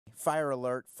Fire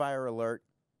alert, fire alert.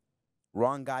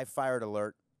 Wrong guy fired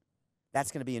alert.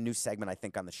 That's going to be a new segment, I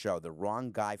think, on the show, the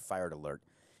wrong guy fired alert.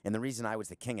 And the reason I was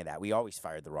the king of that, we always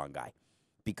fired the wrong guy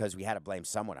because we had to blame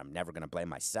someone. I'm never going to blame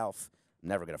myself. I'm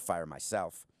never going to fire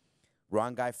myself.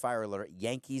 Wrong guy fire alert.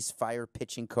 Yankees fire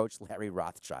pitching coach Larry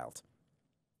Rothschild.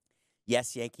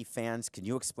 Yes, Yankee fans, can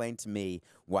you explain to me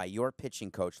why your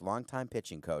pitching coach, longtime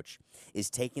pitching coach, is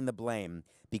taking the blame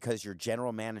because your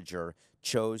general manager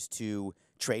chose to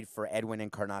trade for Edwin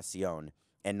Encarnacion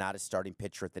and not a starting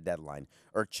pitcher at the deadline,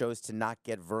 or chose to not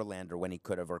get Verlander when he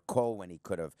could have, or Cole when he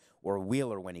could have, or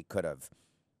Wheeler when he could have,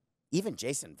 even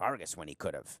Jason Vargas when he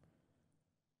could have.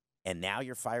 And now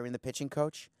you're firing the pitching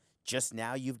coach? Just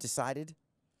now you've decided?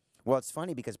 Well, it's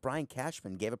funny because Brian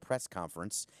Cashman gave a press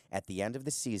conference at the end of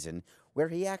the season where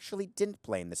he actually didn't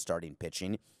blame the starting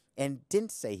pitching and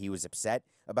didn't say he was upset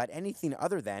about anything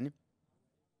other than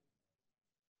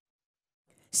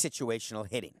situational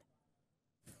hitting.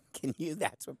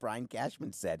 That's what Brian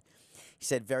Cashman said. He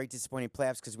said, very disappointing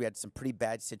playoffs because we had some pretty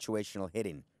bad situational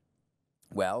hitting.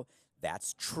 Well,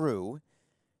 that's true.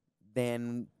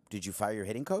 Then did you fire your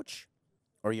hitting coach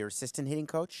or your assistant hitting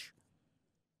coach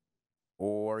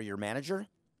or your manager?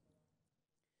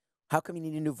 How come you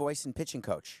need a new voice and pitching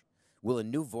coach? Will a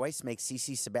new voice make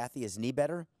CC Sabathia's knee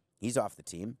better? He's off the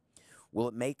team. Will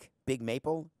it make Big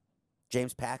Maple,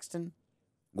 James Paxton?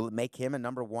 Will it make him a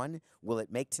number one? Will it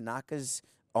make Tanaka's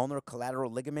ulnar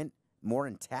collateral ligament more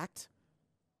intact?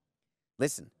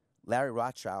 Listen, Larry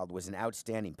Rothschild was an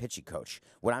outstanding pitching coach.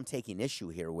 What I'm taking issue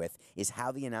here with is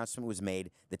how the announcement was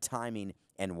made, the timing,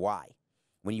 and why.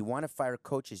 When you want to fire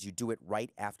coaches, you do it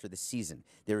right after the season.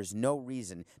 There is no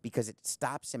reason because it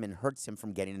stops him and hurts him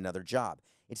from getting another job.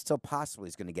 It's still possible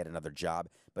he's going to get another job,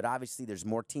 but obviously there's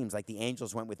more teams. Like the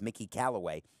Angels went with Mickey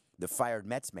Callaway, the fired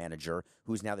Mets manager,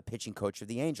 who's now the pitching coach of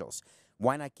the Angels.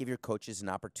 Why not give your coaches an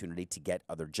opportunity to get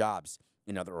other jobs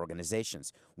in other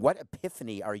organizations? What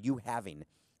epiphany are you having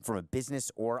from a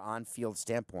business or on-field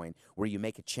standpoint where you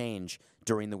make a change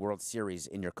during the World Series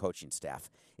in your coaching staff?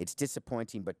 It's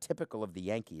disappointing, but typical of the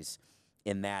Yankees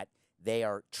in that they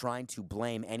are trying to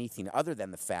blame anything other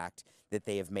than the fact that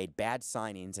they have made bad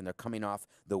signings and they're coming off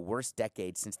the worst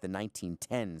decade since the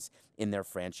 1910s in their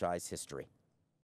franchise history.